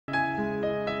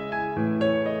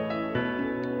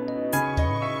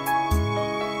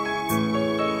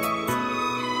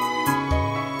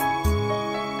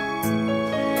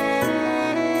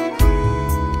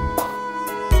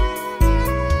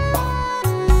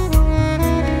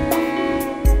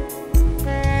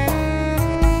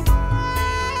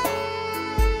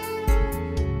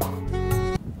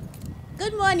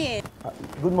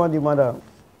Good morning, madam.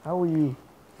 How are you?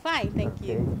 Fine, thank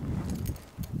you.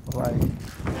 Bye.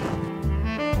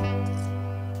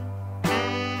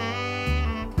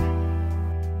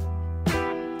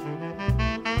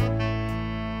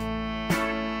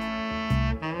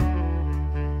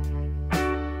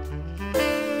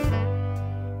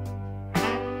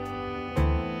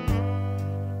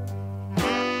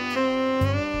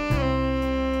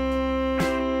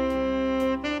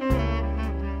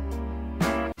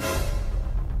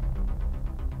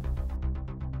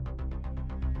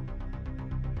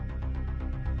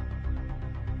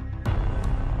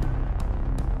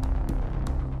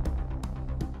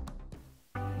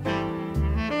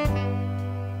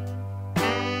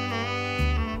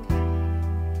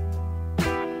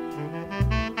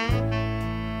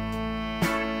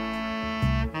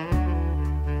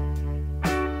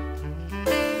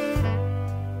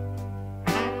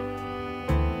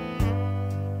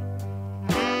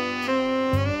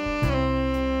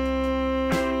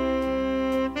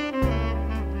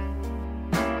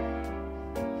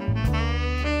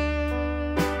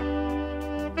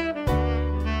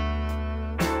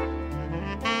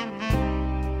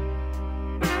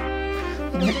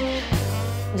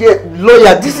 Yeah,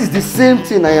 lawyer, this is the same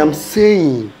thing I am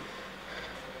saying.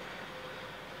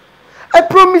 I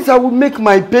promise I will make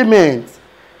my payment.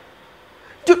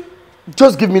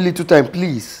 Just give me a little time,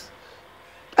 please.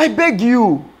 I beg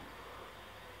you.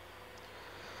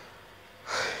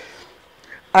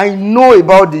 I know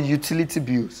about the utility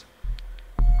bills.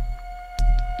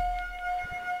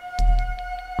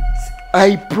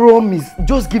 I promise.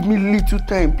 Just give me a little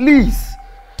time, please.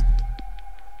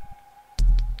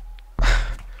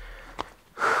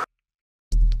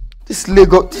 This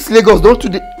Lagos don't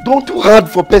too hard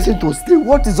for person to stay.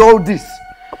 What is all this?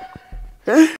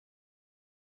 Eh?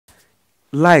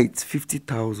 Light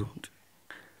 50,000.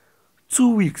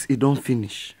 2 weeks it don't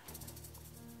finish.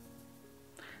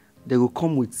 They will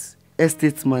come with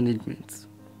estate management.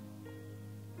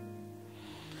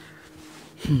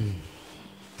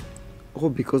 All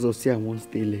because of say I won't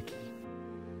stay Lekki.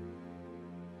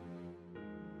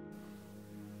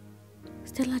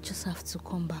 Stella just have to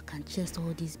come back and chest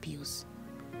all these bills.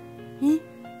 Eh?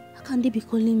 How can they be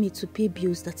calling me to pay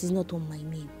bills that is not on my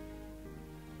name?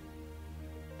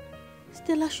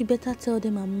 Stella should better tell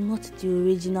them I'm not the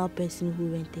original person who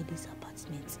rented this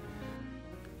apartment.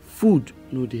 Food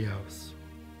no dey house.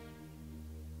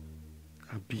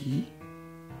 Abi,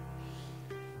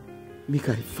 make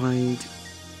I find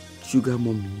sugar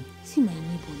mommy. See my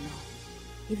neighbor now.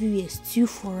 Everywhere stew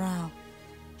for am.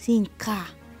 See in car.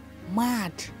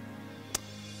 Mad.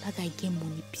 That guy get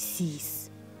money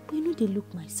pieces. But you know they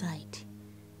look my side.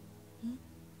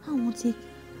 I want to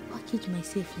package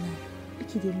myself now.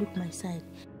 Make it they look my side.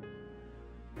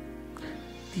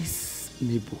 This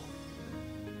neighbor,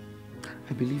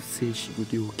 I believe say she will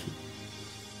do okay.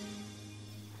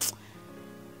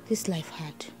 This life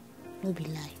hard. No be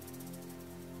lie.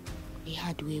 A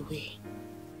hard way.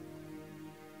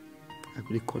 I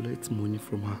will collect money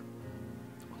from her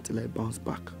until I bounce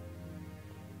back.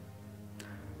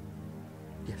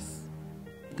 Yes,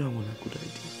 that one a good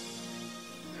idea.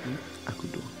 I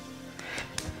could do.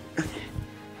 That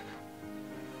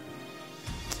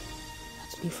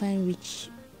will find rich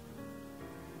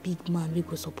big man we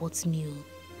go support me.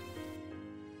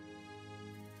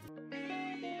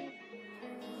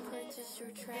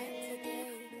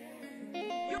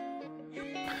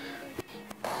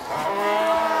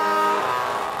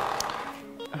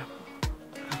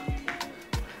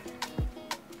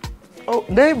 Oh,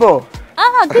 neighbor.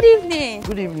 Ah, good evening.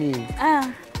 Good evening.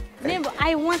 Neighbor,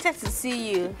 I wanted to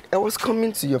see you. I was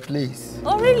coming to your place.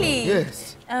 Oh, really?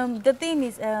 Yes. The thing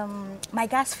is, my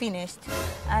gas finished,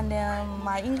 and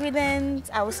my ingredients,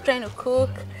 I was trying to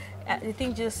cook. The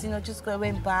thing just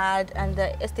went bad, and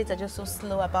the estates are just so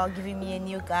slow about giving me a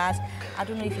new gas. I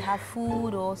don't know if you have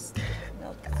food or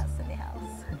no gas in the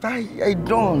house. I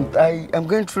don't. I'm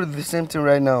going through the same thing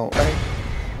right now.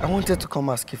 I wanted to come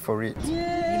ask you for it.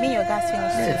 You mean your gas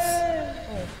finished? Yes.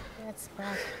 Oh, that's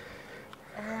bad.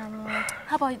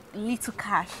 How about little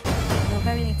cash?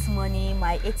 Very little money.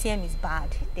 My ATM is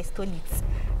bad. They stole it,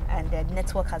 and the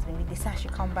network has been. They said I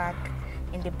should come back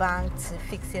in the bank to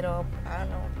fix it up. I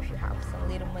don't know if you have some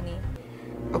little money.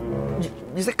 Oh,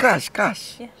 you say cash?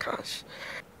 Yeah. Cash.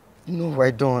 No,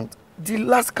 I don't. The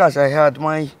last cash I had,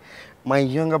 my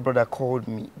younger brother called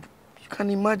me. You can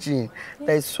imagine.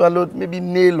 Yeah. I swallowed maybe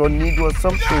nail or needle or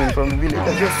something from the village.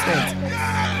 I just sent.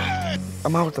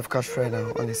 I'm out of cash right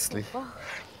now, honestly. Oh,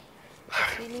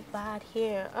 it's really bad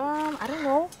here. I don't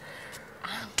know.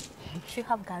 Do you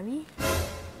have Gary?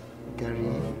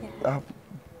 Gary? Yeah.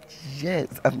 Yes,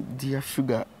 do you have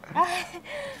sugar?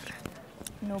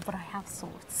 No, but I have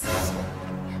salt.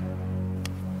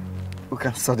 We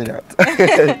can sort it out.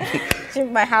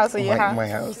 In my house or your house? My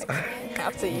house.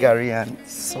 After you. Gary and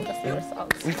salt.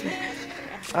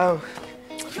 Oh,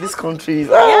 this country is...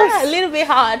 Yeah, a little bit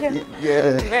hard.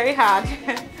 Yeah. Very hard.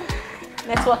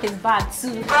 Network is bad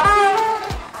too.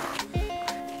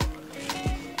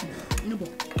 No, but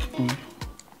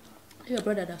your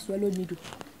brother that swallowed needle.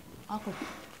 How come?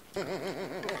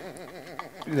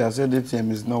 I said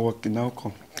ATM is not working. Now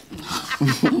come.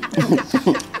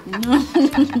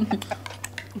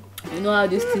 You know how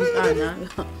these things are now.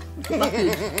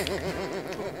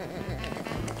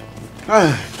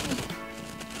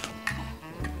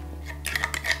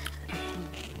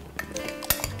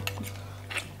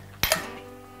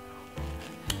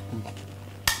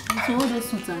 So all those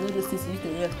suits and all those things you used to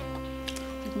wear,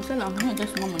 you can sell them, not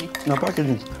just more money. Now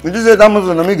packaging. Did you say that much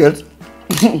on me get?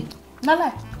 No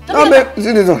lie. No,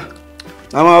 see this one.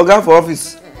 I'm a guy for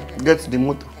office. Get the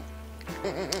motor.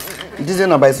 This is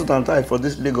by suit and tie for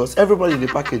this Lagos. Everybody the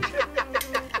package.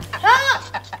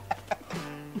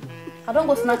 I don't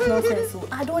go snatch nonsense. So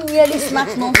I don't nearly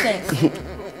snatch nonsense.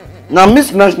 Now me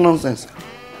snatch nonsense.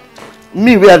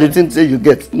 Me where the thing say you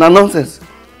get. Now nonsense.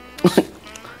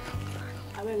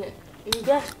 You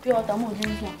get pure water more than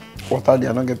this one. Water they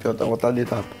are not get pure water. Water they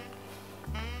tap.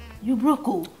 You broke,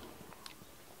 oh.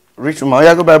 Rich man,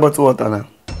 you go buy bottle water now.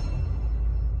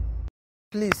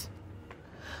 Please,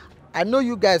 I know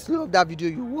you guys love that video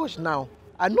you watch now.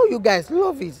 I know you guys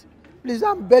love it. Please,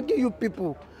 I'm begging you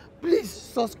people, please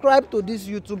subscribe to this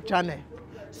YouTube channel.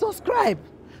 Subscribe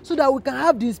so that we can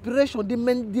have the inspiration, the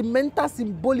mental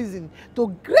symbolism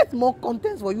to create more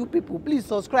content for you people. Please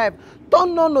subscribe.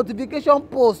 Turn on notification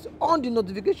post, on the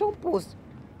notification post.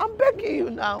 I'm begging you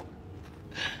now.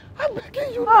 I'm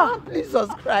begging you now. Please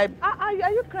subscribe. Are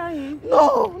you crying?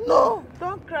 No.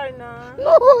 Don't cry now.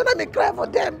 No, let me cry for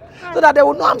them so that they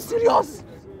will know I'm serious.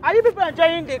 Are you people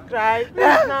enjoying the cry?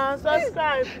 Please now,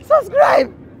 subscribe.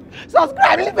 Subscribe.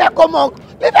 Leave a comment.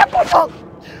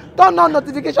 Turn on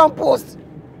notification post.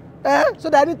 So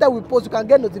that anytime we post, you can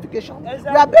get notification.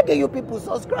 Exactly. We are begging you people,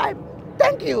 subscribe.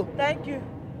 Thank you.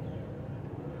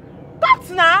 That's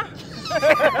now.